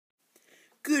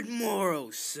Good morrow,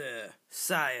 sir,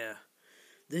 sire.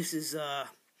 This is the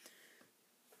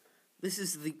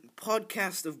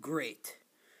podcast of great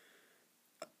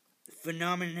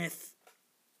phenomeneth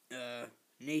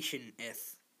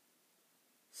nationeth.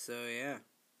 So yeah,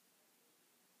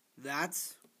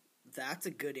 that's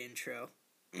a good intro.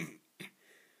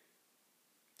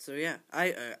 So yeah,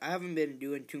 I haven't been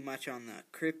doing too much on the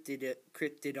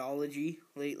cryptidology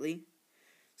lately.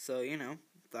 So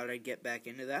thought I'd get back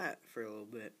into that for a little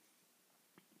bit,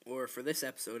 or for this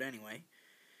episode anyway.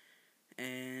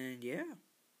 And yeah,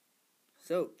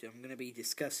 so I'm gonna be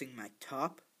discussing my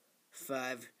top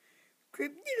 5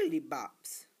 cryptidity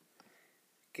bops.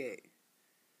 Okay,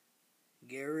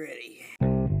 get ready.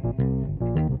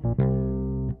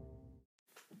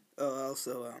 Oh,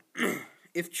 also,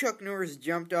 if Chuck Norris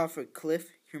jumped off a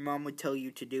cliff, your mom would tell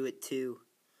you to do it too.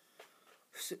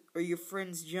 So, are your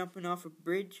friends jumping off a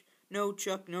bridge? No,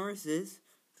 Chuck Norris is.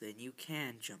 Then you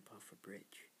can jump off a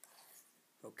bridge.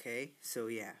 Okay, so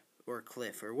yeah, or a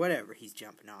cliff, or whatever he's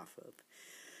jumping off of.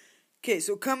 Okay,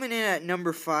 so coming in at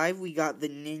number 5, we got the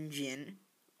Ninjin,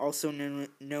 also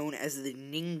known as the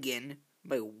Ningen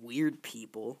by weird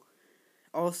people.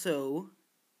 Also,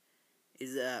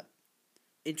 is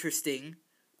interesting,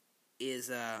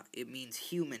 is it means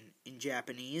human in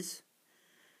Japanese.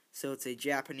 So it's a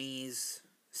Japanese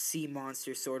sea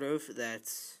monster, sort of,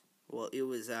 that's, well, it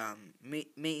was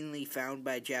mainly found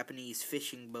by Japanese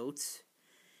fishing boats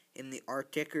in the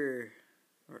Arctic, or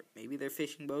maybe they're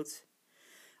fishing boats.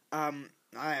 I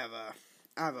have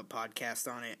a podcast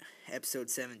on it, episode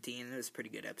 17. It was a pretty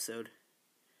good episode.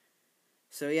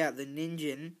 So yeah, the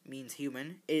Ninjin means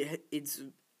human. It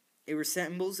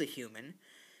resembles a human,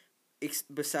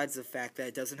 besides the fact that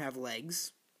it doesn't have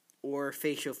legs or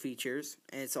facial features,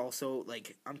 and it's also,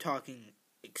 like, I'm talking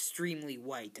extremely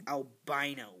white,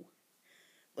 albino,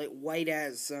 like white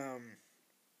as let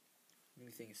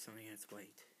me think of something that's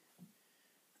white.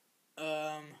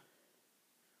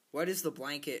 What is the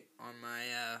blanket on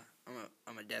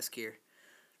my desk here?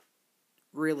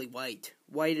 Really white.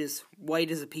 White as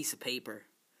a piece of paper.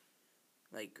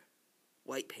 Like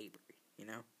white paper,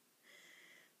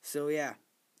 So yeah,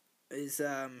 it's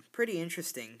pretty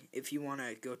interesting if you want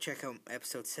to go check out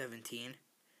episode 17.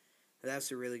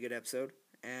 That's a really good episode.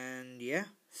 And yeah,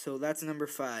 so that's number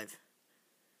 5.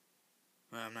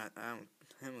 Well, I'm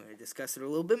going to discuss it a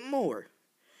little bit more.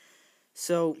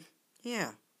 So,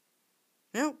 yeah.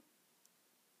 Now,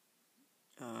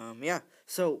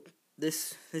 so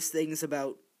this thing's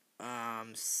about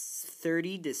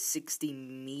 30 to 60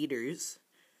 meters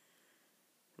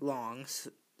long,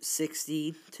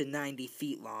 60 to 90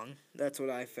 feet long. That's what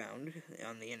I found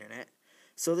on the internet.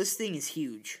 So this thing is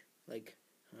huge. Like,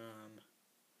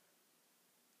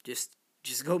 just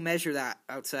go measure that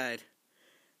outside.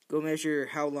 Go measure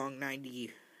how long 90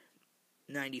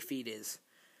 feet is.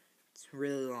 It's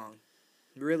really long.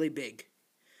 Really big.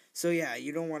 So yeah,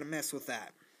 you don't want to mess with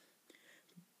that.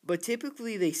 But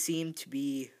typically they seem to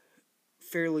be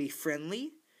fairly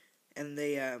friendly, and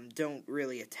they don't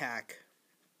really attack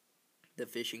the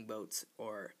fishing boats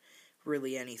or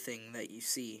really anything that you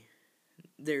see.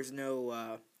 There's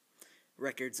no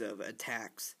records of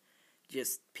attacks,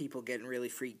 just people getting really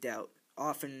freaked out,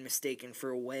 often mistaken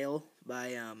for a whale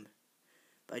by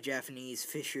Japanese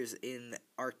fishers in the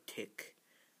Arctic.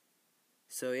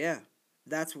 So yeah,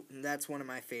 that's one of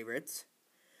my favorites.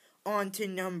 On to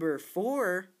number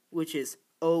 4, which is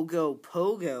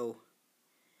Ogopogo,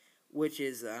 which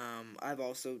is I've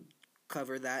also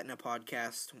covered that in a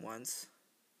podcast once.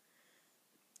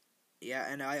 Yeah,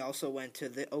 and I also went to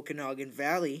the Okanagan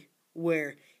Valley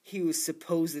where he was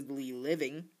supposedly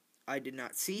living. I did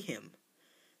not see him,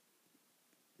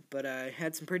 but I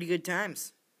had some pretty good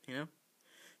times,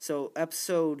 So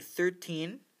episode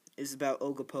 13 is about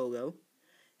Ogopogo,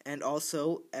 and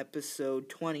also episode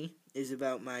 20 is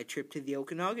about my trip to the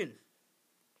Okanagan.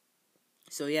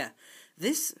 So yeah,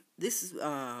 this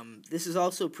is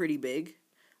also pretty big.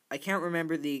 I can't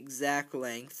remember the exact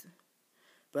length,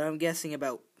 but I'm guessing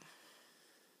about,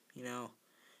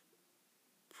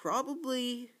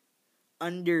 probably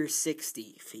under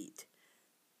 60 feet.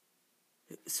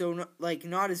 So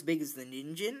not as big as the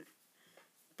Ninjin,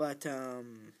 but a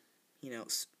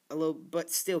little,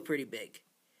 but still pretty big.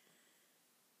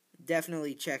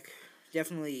 Definitely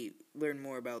learn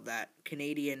more about that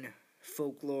Canadian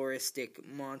folkloristic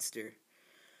monster.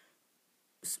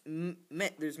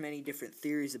 There's many different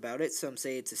theories about it. Some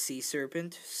say it's a sea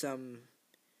serpent. Some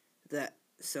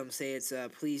say it's a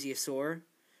plesiosaur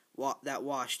that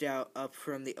washed up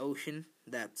from the ocean,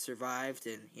 that survived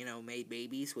and made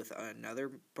babies with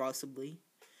another, possibly.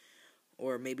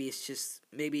 or maybe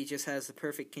it just has the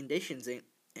perfect conditions,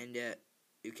 and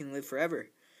you can live forever.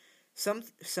 Some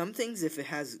things, if it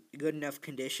has good enough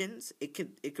conditions, it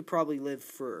could probably live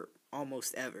for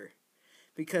almost ever,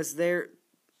 because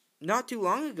not too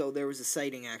long ago there was a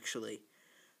sighting actually.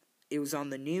 It was on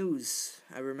the news.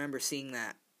 I remember seeing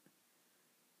that.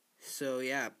 So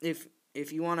yeah, if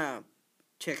you wanna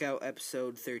check out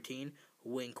episode 13,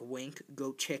 wink wink,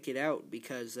 go check it out,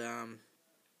 because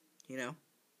you know,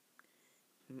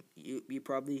 you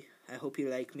probably, I hope you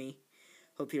like me.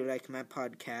 Hope you like my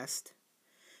podcast.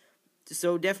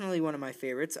 So definitely one of my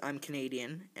favorites. I'm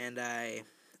Canadian, and I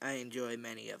enjoy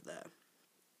many of the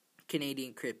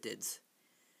Canadian cryptids.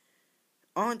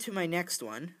 On to my next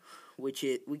one, we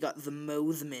got the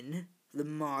Mothman, the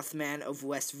Mothman of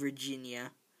West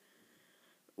Virginia.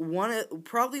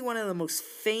 Probably one of the most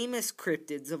famous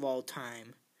cryptids of all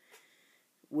time,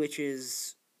 which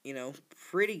is,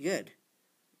 pretty good.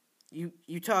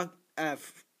 You talk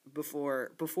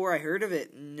before I heard of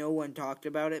it, no one talked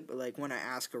about it, but like when I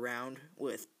ask around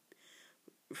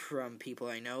from people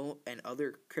I know and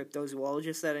other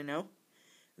cryptozoologists that I know,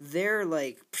 they're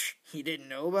like, you didn't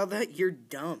know about that? You're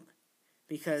dumb.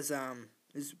 Because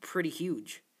it's pretty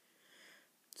huge.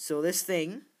 So this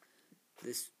thing,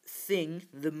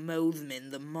 the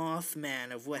Mothman, the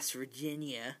Mothman of West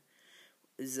Virginia,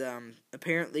 is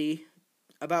apparently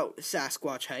about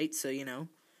Sasquatch height, so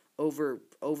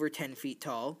over 10 feet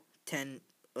tall, 10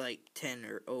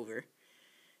 or over.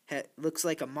 Looks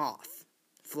like a moth,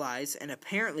 flies, and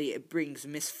apparently it brings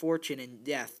misfortune and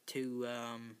death to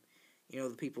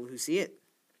the people who see it,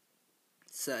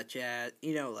 such as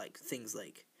like things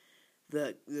like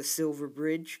the Silver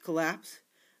Bridge collapse.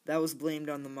 That was blamed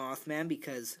on the Mothman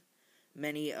because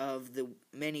many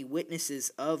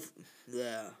witnesses of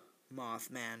the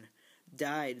Mothman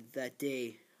died that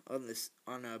day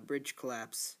on a bridge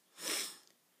collapse.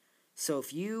 So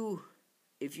if you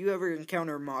ever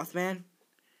encounter a Mothman,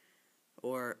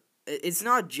 or it's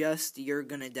not just you're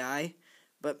gonna die,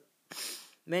 but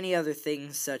many other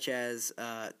things, such as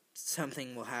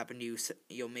something will happen to you.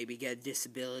 You'll maybe get a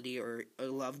disability, or a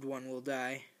loved one will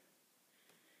die.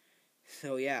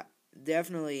 So yeah,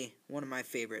 definitely one of my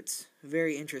favorites.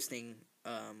 Very interesting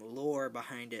lore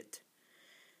behind it.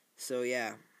 So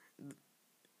yeah,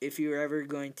 if you're ever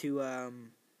going to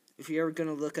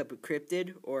look up a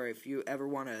cryptid, or if you ever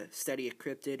want to study a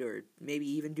cryptid, or maybe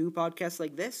even do podcasts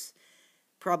like this,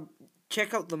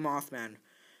 check out the Mothman.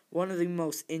 One of the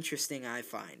most interesting I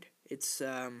find. It's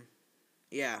so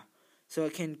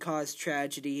it can cause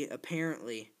tragedy,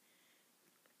 apparently.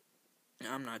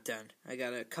 I'm not done. I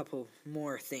got a couple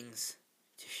more things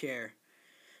to share.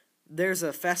 There's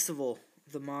a festival,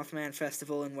 the Mothman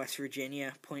Festival in West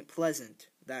Virginia, Point Pleasant.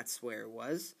 That's where it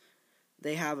was.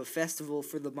 They have a festival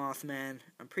for the Mothman,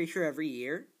 I'm pretty sure every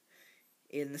year,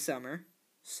 in the summer.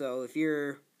 So if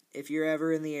you're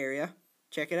ever in the area,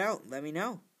 check it out. Let me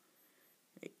know.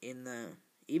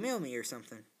 Email me or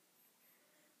something.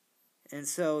 And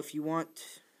so if you want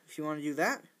to do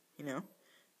that,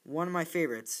 one of my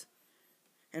favorites.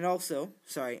 And also,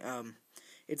 it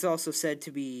was also said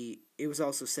to be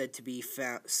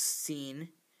seen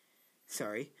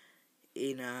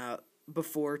in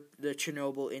before the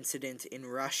Chernobyl incident in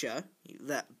Russia,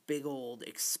 that big old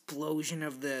explosion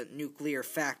of the nuclear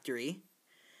factory.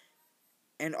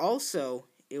 And also,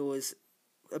 it was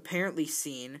apparently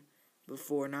seen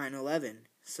before 9/11.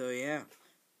 So yeah,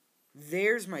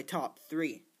 there's my top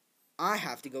 3. I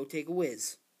have to go take a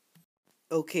whiz.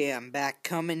 Okay, I'm back.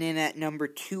 Coming in at number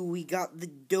 2, we got the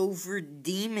Dover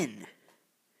Demon.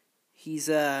 He's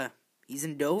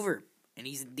in Dover, and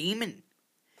he's a demon.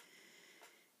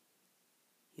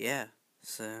 Yeah,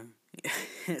 so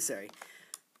sorry.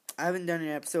 I haven't done an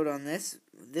episode on this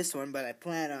one, but I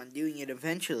plan on doing it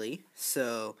eventually.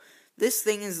 So this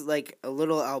thing is like a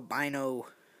little albino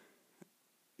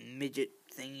midget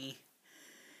thingy.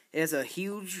 It has a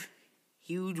huge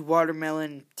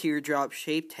watermelon teardrop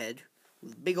shaped head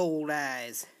with big old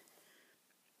eyes.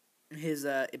 His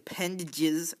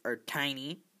appendages are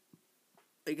tiny,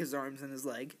 like his arms and his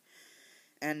leg.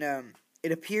 And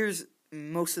it appears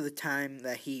most of the time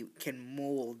that he can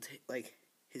mold, like,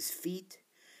 his feet.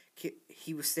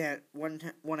 He was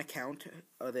one account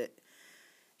of it.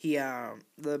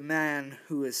 The man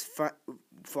who is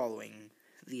following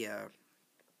the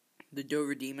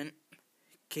Dover Demon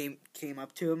came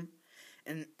up to him,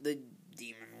 and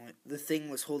the thing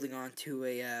was holding on to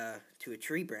a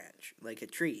tree branch, like a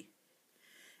tree,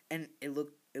 and it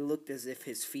looked as if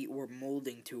his feet were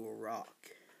molding to a rock.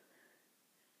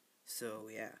 So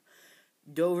yeah,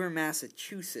 Dover,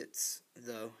 Massachusetts,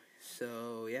 though.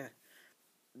 So yeah,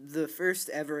 the first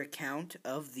ever account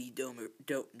of the Dover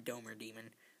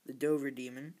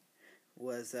Demon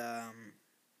was,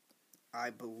 I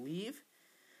believe,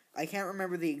 I can't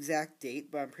remember the exact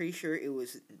date, but I'm pretty sure it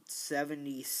was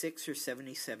 76 or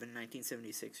 77,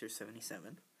 1976 or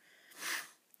 77.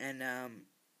 And,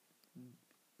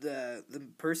 the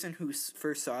person who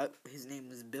first saw it, his name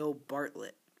was Bill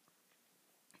Bartlett.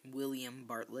 William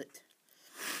Bartlett.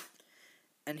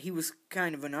 And he was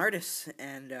kind of an artist,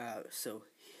 and, so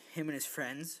him and his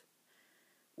friends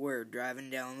were driving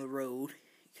down the road,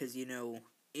 because, you know,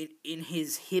 in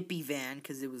his hippie van,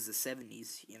 because it was the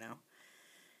 70s, you know.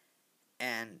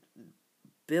 And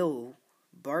Bill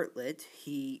Bartlett,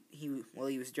 while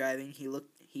he was driving,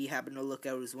 he happened to look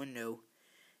out his window,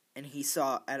 and he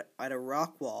saw at a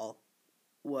rock wall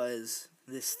was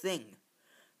this thing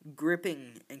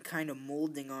gripping and kind of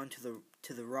molding onto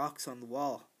the rocks on the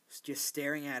wall, just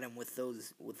staring at him with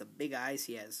the big eyes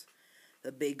he has,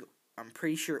 the big, I'm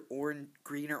pretty sure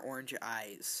green or orange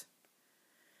eyes.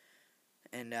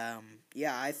 And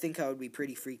yeah, I think I would be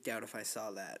pretty freaked out if I saw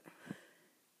that.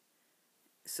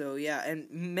 So yeah, and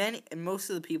most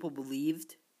of the people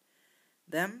believed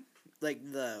them,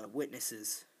 like the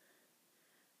witnesses.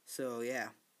 So yeah.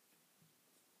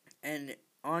 And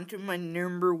on to my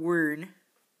number one.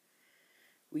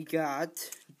 We got,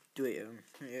 I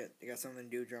got something to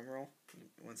do, drum roll.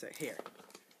 One sec, here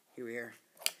we are.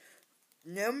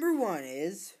 Number one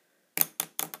is,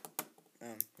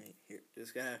 here,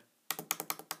 just gotta,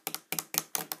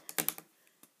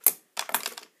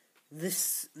 the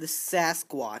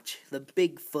Sasquatch, the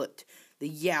Bigfoot, the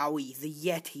Yowie, the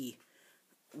Yeti,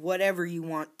 whatever you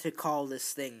want to call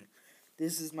this thing.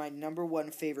 This is my number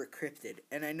one favorite cryptid,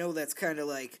 and I know that's kind of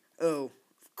like, oh,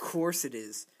 of course it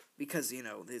is, because, you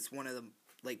know, it's one of the,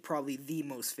 like, probably the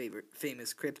most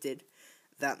famous cryptid,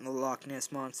 that and the Loch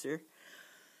Ness Monster.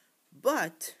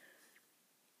 But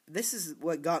this is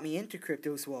what got me into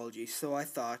cryptozoology, so I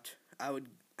thought I would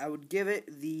give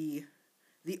it the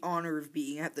honor of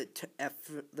being at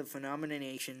the Phenomena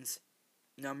Nation's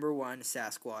number one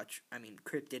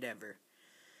cryptid ever.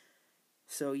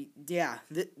 So yeah,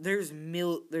 there's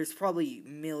probably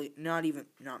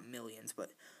not millions,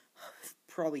 but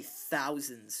probably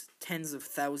thousands, tens of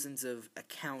thousands of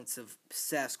accounts of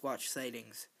Sasquatch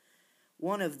sightings.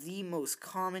 One of the most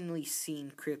commonly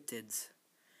seen cryptids.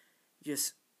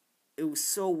 It was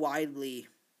so widely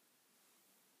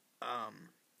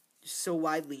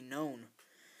known.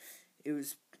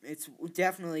 It's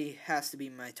definitely has to be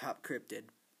my top cryptid.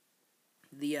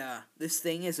 This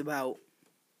thing is about,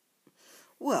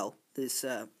 well,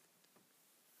 the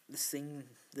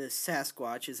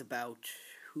Sasquatch is about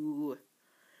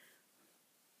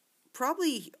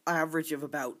probably average of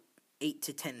about 8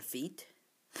 to 10 feet.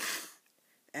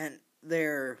 And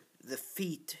the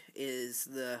feet is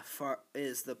the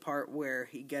part where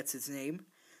he gets his name,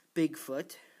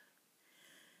 Bigfoot.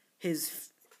 His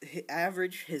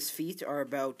feet are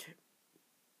about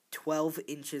 12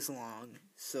 inches long,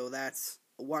 so that's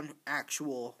 1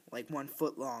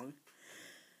 foot long,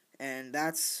 and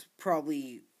that's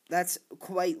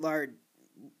quite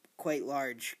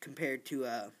large compared to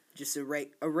just a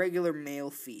regular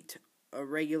male's feet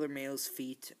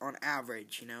on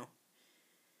average, you know.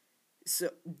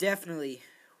 So definitely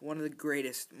one of the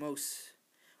greatest, most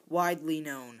widely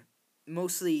known,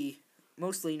 mostly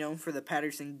known for the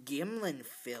Patterson-Gimlin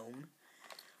film,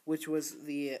 which was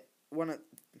one of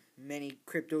many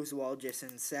cryptozoologists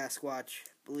and Sasquatch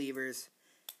believers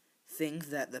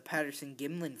think that the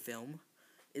Patterson-Gimlin film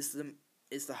is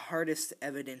the hardest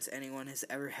evidence anyone has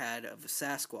ever had of a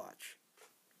Sasquatch.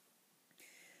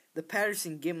 The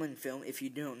Patterson-Gimlin film, if you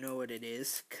don't know what it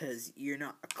is, because you're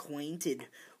not acquainted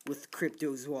with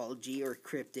cryptozoology or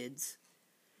cryptids,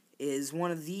 is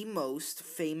one of the most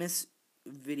famous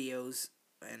videos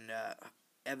and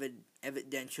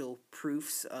evidential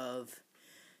proofs of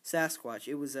Sasquatch.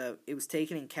 It was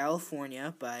taken in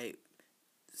California by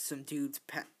some dudes,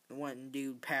 one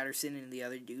dude Patterson and the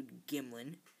other dude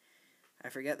Gimlin. I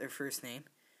forget their first name,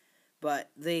 but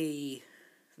they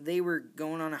were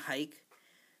going on a hike,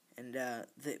 and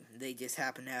they just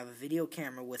happened to have a video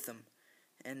camera with them,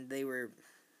 and they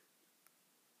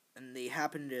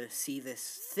happened to see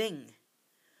this thing,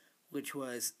 which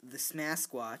was the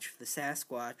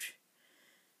Sasquatch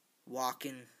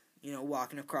walking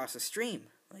across a stream,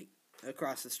 like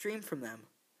across the stream from them,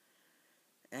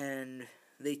 and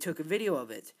they took a video of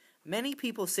it. Many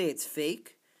people say it's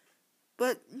fake,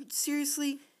 but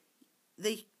seriously,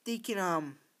 they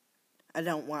can I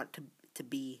don't want to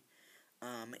be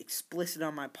explicit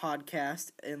on my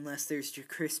podcast unless there's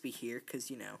Crispy here, because,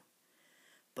 you know.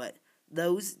 But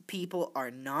those people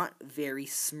are not very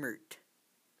smart.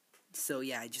 So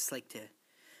yeah, I just like to,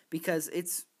 because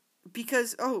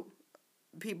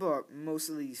people are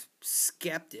mostly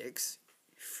skeptics,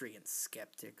 freaking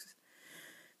skeptics.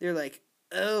 They're like,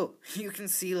 oh, you can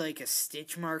see like a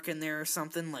stitch mark in there or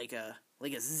something, like a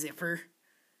zipper.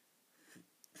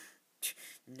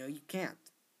 No, you can't.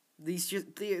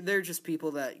 They're just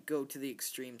people that go to the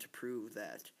extreme to prove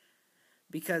that,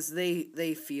 because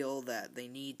they feel that they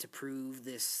need to prove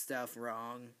this stuff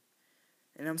wrong.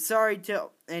 And I'm sorry to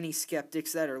any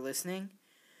skeptics that are listening,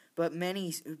 but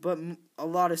a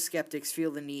lot of skeptics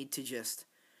feel the need to just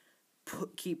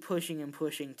keep pushing and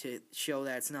pushing to show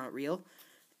that it's not real.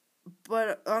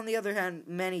 But on the other hand,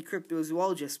 many cryptos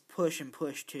will just push and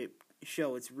push to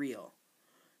show it's real.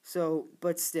 So,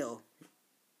 but still,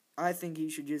 I think you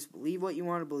should just believe what you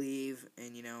want to believe,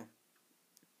 and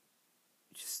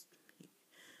just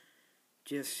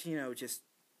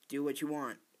do what you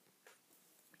want.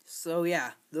 So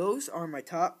yeah, those are my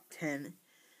top 10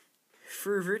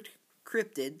 favorite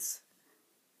cryptids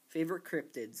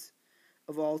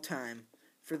of all time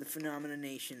for the Phenomena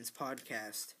Nations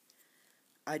podcast.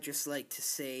 I'd just like to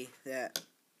say that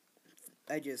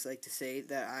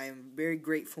I am very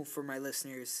grateful for my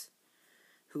listeners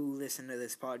who listen to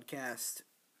this podcast,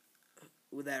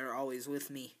 that are always with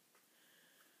me.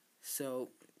 So,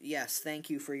 yes, thank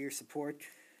you for your support,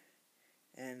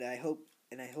 and I hope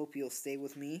you'll stay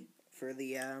with me for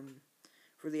the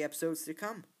episodes to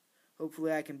come.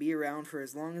 Hopefully I can be around for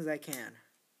as long as I can.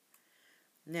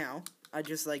 Now, I'd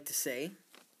just like to say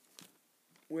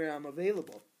where I'm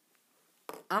available.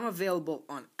 I'm available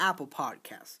on Apple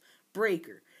Podcasts,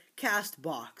 Breaker,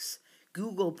 Castbox,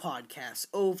 Google Podcasts,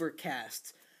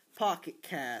 Overcast, Pocket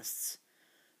Casts,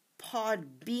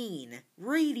 Podbean,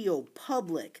 Radio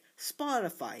Public,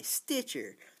 Spotify,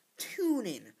 Stitcher,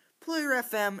 TuneIn, Player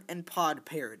FM, and Pod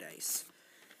Paradise.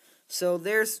 So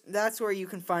that's where you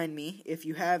can find me. If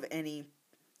you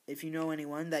know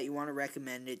anyone that you want to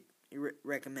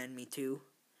recommend me to,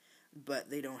 but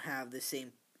they don't have the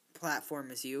same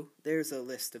platform as you, there's a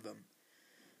list of them.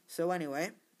 So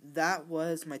anyway, that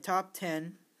was my top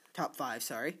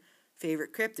 5,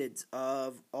 favorite cryptids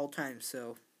of all time.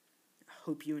 So I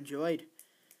hope you enjoyed,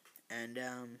 and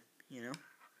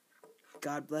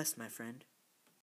God bless, my friend.